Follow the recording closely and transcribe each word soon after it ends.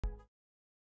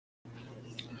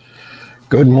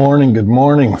Good morning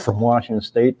from Washington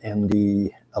State and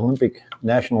the Olympic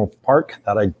National Park.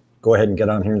 Thought I'd go ahead and get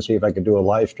on here and see if I could do a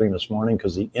live stream this morning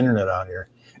because the internet out here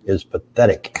is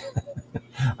pathetic.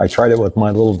 I tried it with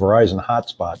my little Verizon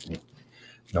hotspot and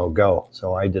no go.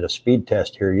 So I did a speed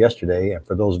test here yesterday, and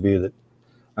for those of you that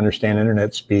understand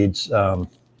internet speeds,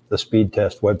 the speed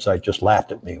test website just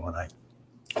laughed at me when I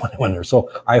went there.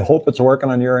 So I hope it's working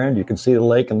on your end. You can see the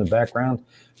lake in the background.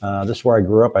 This is where I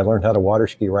grew up. I learned how to water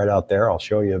ski right out there. I'll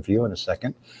show you a view in a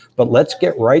second. But let's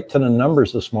get right to the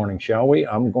numbers this morning, shall we?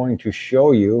 I'm going to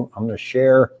show you, I'm going to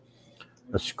share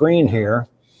the screen here.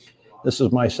 This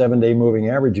is my 7-day moving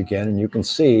average again, and you can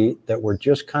see that we're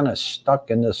just kind of stuck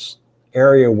in this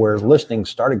area where listings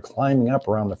started climbing up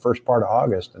around the first part of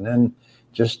August and then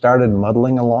just started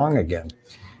muddling along again.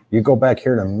 You go back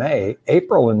here to May,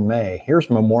 April and May. Here's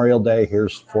Memorial Day.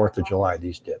 Here's 4th of July,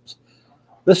 these dips.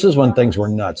 This is when things were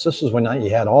nuts. This is when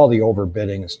you had all the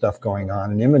overbidding and stuff going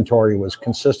on, and inventory was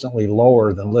consistently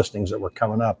lower than listings that were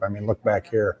coming up. I mean, look back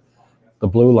here, the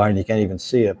blue line, you can't even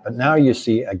see it. But now you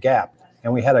see a gap,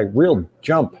 and we had a real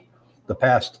jump the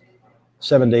past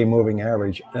 7-day moving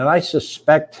average. And I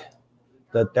suspect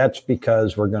that that's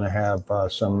because we're going to have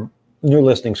some new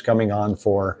listings coming on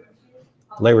for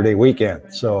Labor Day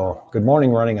weekend. So good morning,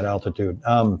 running at altitude.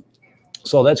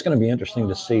 So that's going to be interesting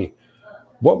to see.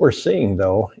 What we're seeing,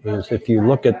 though, is if you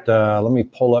look at, let me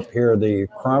pull up here the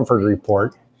Cromford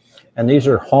report, and these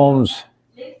are homes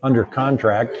under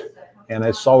contract, and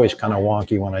it's always kind of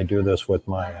wonky when I do this with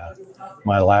my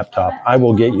my laptop. I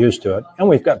will get used to it, and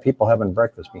we've got people having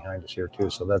breakfast behind us here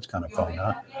too, so that's kind of fun,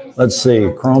 huh? Let's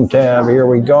see, Chrome tab, here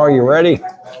we go. Are you ready?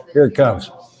 Here it comes.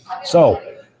 So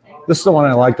this is the one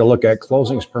I like to look at,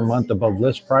 closings per month above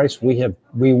list price. We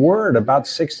were at about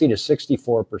 60 to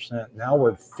 64%. Now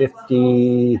we're at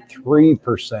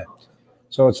 53%.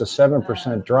 So it's a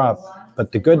 7% drop.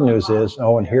 But the good news is,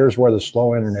 oh, and here's where the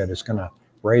slow internet is going to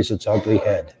raise its ugly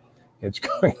head. It's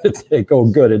going to take, oh,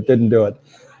 good, it didn't do it.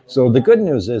 So the good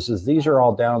news is these are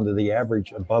all down to the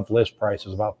average above list price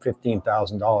is about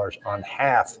 $15,000 on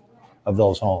half of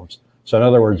those homes. So in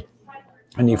other words,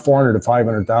 in the 400 to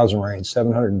 500,000 range,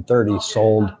 730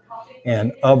 sold,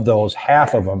 and of those,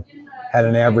 half of them had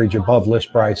an average above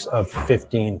list price of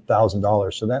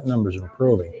 $15,000. So that number's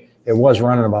improving. It was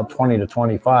running about 20 to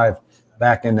 25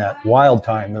 back in that wild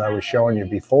time that I was showing you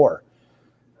before.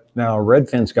 Now,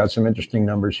 Redfin's got some interesting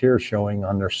numbers here showing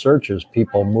on their searches,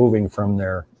 people moving from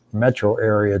their metro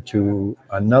area to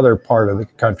another part of the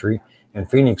country, and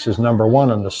Phoenix is number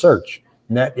one on the search.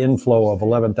 Net inflow of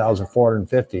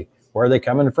 11,450. Where are they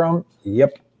coming from?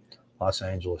 Yep, Los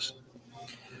Angeles.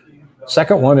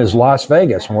 Second one is Las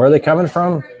Vegas. And where are they coming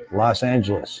from? Los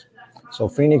Angeles. So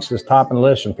Phoenix is topping the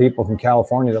list, and people from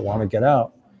California that want to get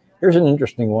out. Here's an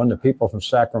interesting one. The people from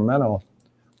Sacramento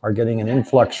are getting an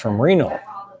influx from Reno.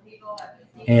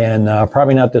 And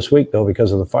probably not this week, though,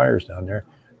 because of the fires down there.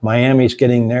 Miami's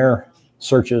getting their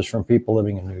searches from people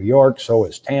living in New York. So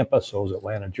is Tampa. So is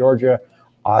Atlanta, Georgia.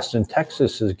 Austin,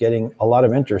 Texas is getting a lot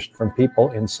of interest from people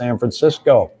in San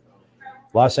Francisco.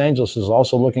 Los Angeles is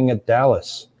also looking at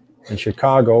Dallas, and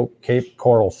Chicago, Cape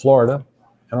Coral, Florida,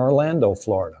 and Orlando,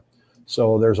 Florida.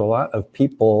 So there's a lot of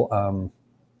people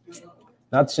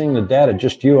not seeing the data,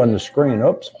 just you on the screen.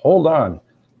 Oops, hold on.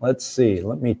 Let's see.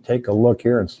 Let me take a look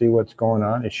here and see what's going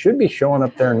on. It should be showing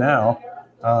up there now.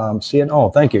 See it?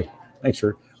 Oh, thank you. Thanks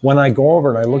for. When I go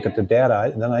over and I look at the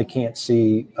data, then I can't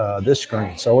see this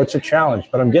screen. So it's a challenge,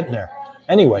 but I'm getting there.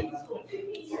 Anyway,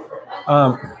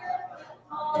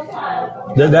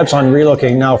 that's on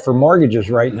relocating. Now, for mortgages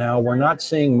right now, we're not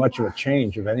seeing much of a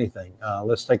change of anything.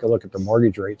 Let's take a look at the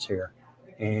mortgage rates here.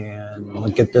 And I'll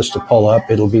get this to pull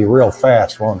up. It'll be real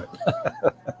fast, won't it?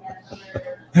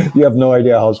 You have no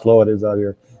idea how slow it is out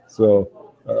here.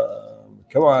 So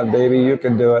come on, baby, you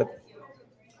can do it.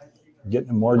 Getting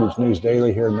the Mortgage News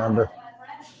Daily here number.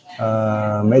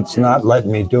 It's not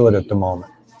letting me do it at the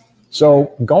moment.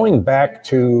 So going back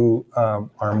to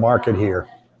our market here,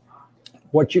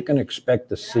 what you can expect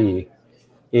to see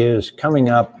is coming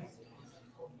up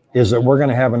is that we're going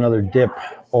to have another dip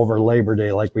over Labor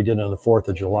Day like we did on the 4th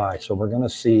of July. So we're going to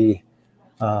see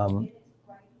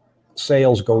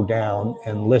sales go down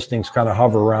and listings kind of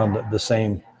hover around the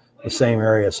same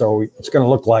area. So it's going to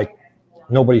look like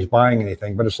nobody's buying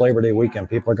anything, but it's Labor Day weekend.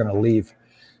 People are going to leave.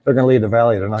 They're going to leave the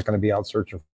valley. They're not going to be out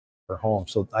searching for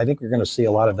homes. So I think we're going to see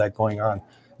a lot of that going on.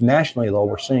 Nationally, though,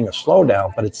 we're seeing a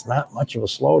slowdown, but it's not much of a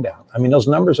slowdown. I mean, those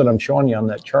numbers that I'm showing you on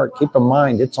that chart, keep in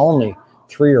mind, it's only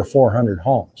 300 or 400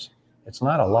 homes. It's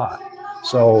not a lot.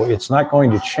 So it's not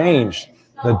going to change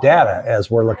the data as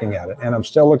we're looking at it. And I'm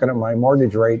still looking at my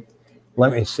mortgage rate.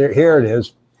 Let me see. Here it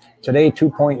is. Today,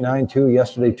 2.92,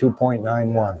 yesterday,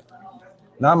 2.91.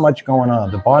 Not much going on.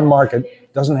 The bond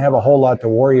market doesn't have a whole lot to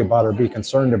worry about or be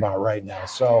concerned about right now.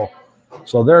 So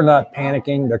they're not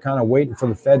panicking. They're kind of waiting for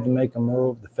the Fed to make a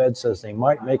move. The Fed says they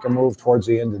might make a move towards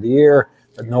the end of the year,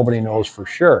 but nobody knows for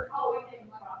sure.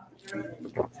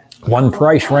 One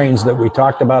price range that we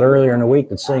talked about earlier in the week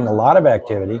that's seeing a lot of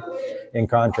activity in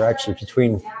contracts is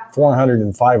between 400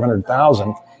 and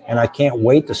 500,000. And I can't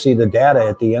wait to see the data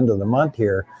at the end of the month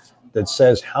here that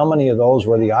says how many of those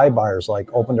were the iBuyers,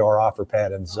 like Open Door,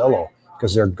 OfferPad, and Zillow,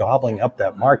 because they're gobbling up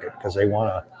that market because they want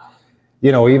to,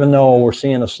 you know, even though we're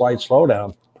seeing a slight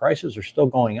slowdown, prices are still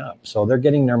going up. So they're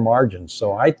getting their margins.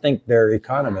 So I think their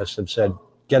economists have said,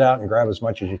 get out and grab as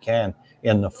much as you can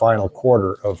in the final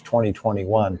quarter of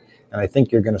 2021. And I think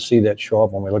you're going to see that show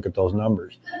up when we look at those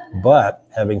numbers. But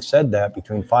having said that,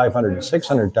 between 500 and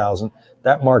 600,000,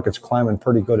 that market's climbing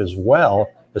pretty good as well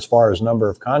as far as number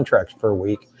of contracts per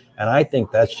week. And I think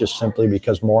that's just simply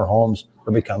because more homes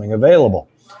are becoming available.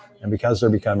 And because they're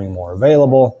becoming more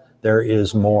available, there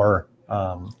is more,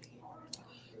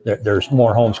 there's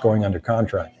more homes going under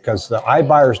contract because the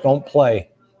iBuyers don't play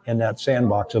in that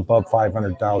sandbox above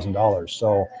 $500,000.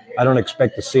 So I don't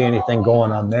expect to see anything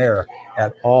going on there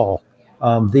at all.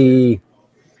 The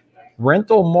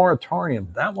rental moratorium,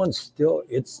 that one's still,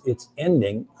 it's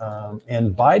ending.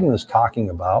 And Biden is talking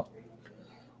about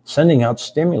sending out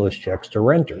stimulus checks to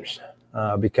renters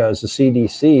because the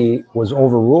CDC was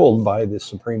overruled by the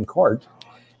Supreme Court.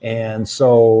 And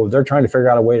so they're trying to figure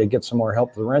out a way to get some more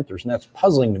help to the renters. And that's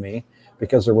puzzling to me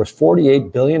because there was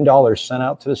 $48 billion sent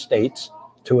out to the states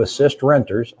to assist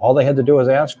renters. All they had to do was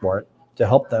ask for it to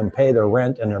help them pay their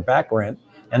rent and their back rent.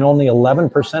 And only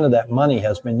 11% of that money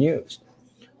has been used.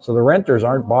 So the renters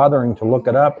aren't bothering to look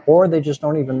it up, or they just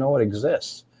don't even know it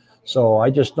exists. So I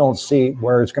just don't see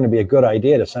where it's going to be a good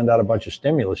idea to send out a bunch of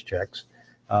stimulus checks.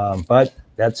 But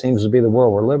that seems to be the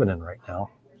world we're living in right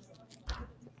now.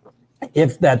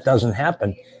 If that doesn't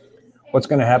happen, what's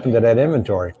going to happen to that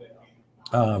inventory?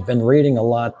 I've been reading a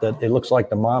lot that it looks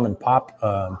like the mom and pop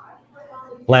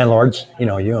landlords, you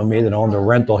know, you and me that own the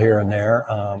rental here and there,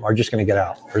 are just going to get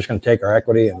out. We're just going to take our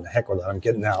equity and the heck with it, I'm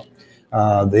getting out.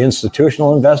 The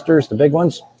institutional investors, the big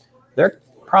ones, they're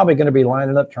probably going to be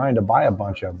lining up trying to buy a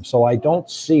bunch of them. So I don't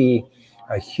see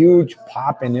a huge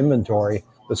pop in inventory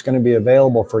that's going to be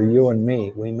available for you and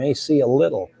me. We may see a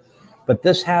little, but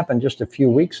this happened just a few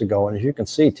weeks ago. And as you can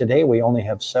see, today we only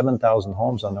have 7,000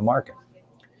 homes on the market.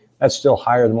 That's still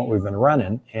higher than what we've been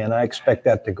running. And I expect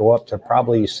that to go up to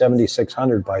probably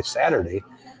 7,600 by Saturday.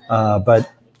 But,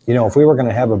 you know, if we were going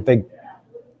to have a big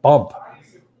bump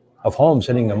of homes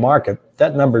hitting the market,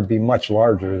 that number would be much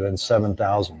larger than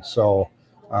 7,000. So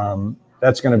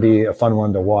that's going to be a fun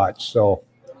one to watch. So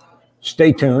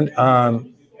stay tuned.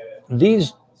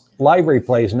 These live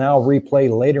replays now replay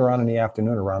later on in the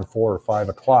afternoon around 4 or 5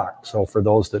 o'clock. So for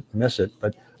those that miss it,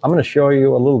 but I'm going to show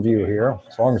you a little view here,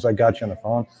 as long as I got you on the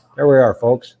phone. There we are,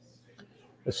 folks.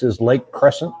 This is Lake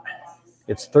Crescent.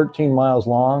 It's 13 miles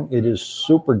long. It is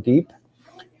super deep.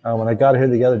 When I got here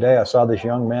the other day, I saw this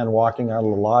young man walking out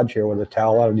of the lodge here with a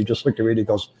towel out, and he just looked at me and he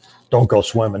goes, "Don't go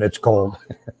swimming, it's cold."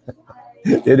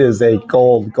 It is a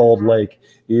cold, cold lake,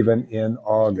 even in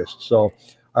August. So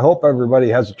I hope everybody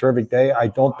has a terrific day. I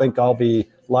don't think I'll be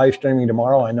live streaming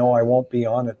tomorrow. I know I won't be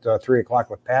on at 3 o'clock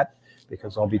with Pat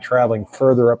because I'll be traveling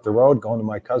further up the road, going to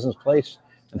my cousin's place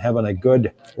and having a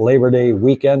good Labor Day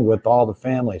weekend with all the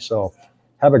family. So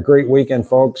have a great weekend,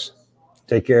 folks.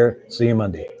 Take care. See you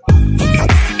Monday.